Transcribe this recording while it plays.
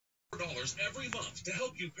every month to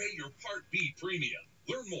help you pay your Part B premium.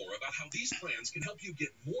 Learn more about how these plans can help you get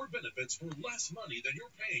more benefits for less money than you're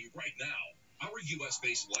paying right now. Our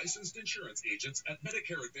U.S.-based licensed insurance agents at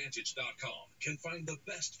MedicareAdvantage.com can find the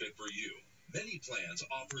best fit for you. Many plans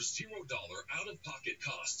offer $0 out-of-pocket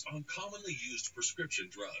costs on commonly used prescription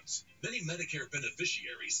drugs. Many Medicare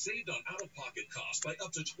beneficiaries saved on out-of-pocket costs by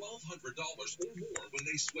up to $1,200 or more when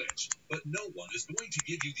they switched. But no one is going to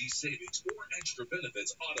give you these savings or extra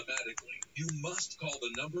benefits automatically. You must call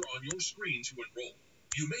the number on your screen to enroll.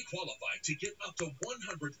 You may qualify to get up to $144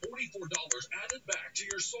 added back to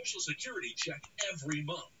your Social Security check every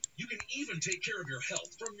month. You can even take care of your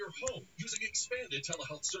health from your home using expanded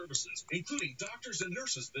telehealth services, including doctors and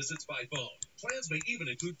nurses visits by phone. Plans may even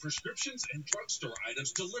include prescriptions and drugstore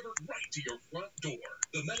items delivered right to your front door.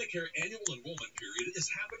 The Medicare annual enrollment period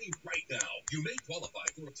is happening right now. You may qualify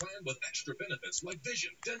for a plan with extra benefits like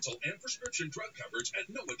vision, dental, and prescription drug coverage at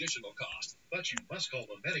no additional cost. But you must call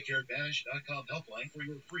the MedicareAdvantage.com helpline for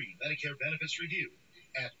your free Medicare benefits review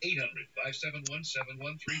at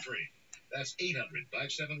 800-571-7133. That's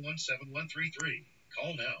 800-571-7133.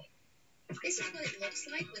 Call now. This is what it looks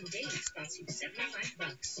like when Dave's costs you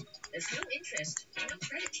 $75. There's no interest, no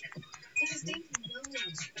credit check, because Dave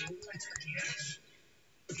knows who lets for cash.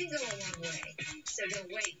 It can go a long way, so don't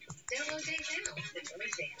wait. Download Dave now before it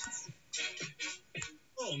dance.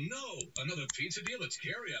 Oh no! Another pizza deal that's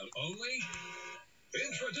carry-out only?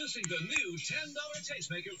 Introducing the new $10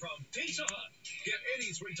 Tastemaker from Pizza Hut. Get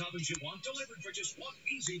any 3 toppings you want delivered for just one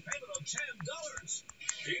easy payment of $10.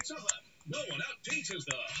 Pizza Hut. No one out pizzas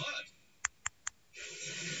the Hut.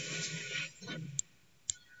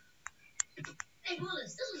 Hey,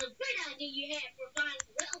 Willis, this was a great idea you had for applying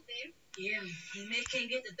for welfare. Yeah, when Meg can't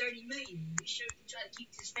get the $30 million, we sure can try to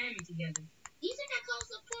keep this family together. Do you think that calls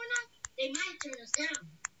up for enough? They might turn us down.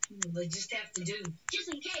 But just have to do. Just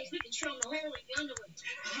in case, we can show them the hole in your underwear.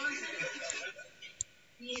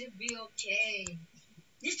 It'll be okay.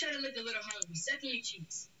 Just try to look a little hungry. Suck in your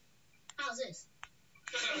cheeks. How's this?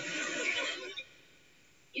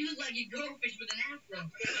 You look like a goldfish with an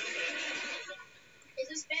afro. Is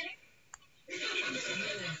this better?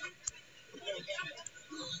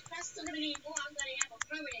 That's still gonna mean more. I'm gonna have a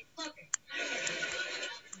permanent fucker.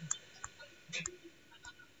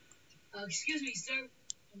 Excuse me, sir.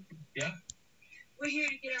 Yeah? We're here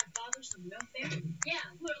to get our father some welfare. Yeah,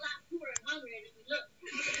 we're a lot poorer and hungrier than we look.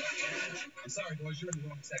 I'm sorry, boys, you're in the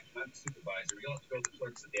wrong section. I'm the supervisor. You'll have to go to the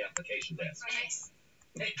clerks at the application desk. Thanks.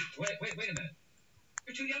 Hey, wait a minute.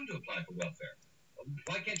 You're too young to apply for welfare.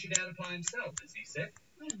 Why can't your dad apply himself? Is he sick?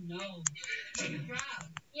 Oh, no. I'm proud.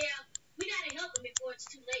 Yeah, we gotta help him before it's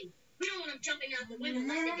too late. We don't want him jumping out the window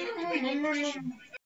like they did at the Great Depression.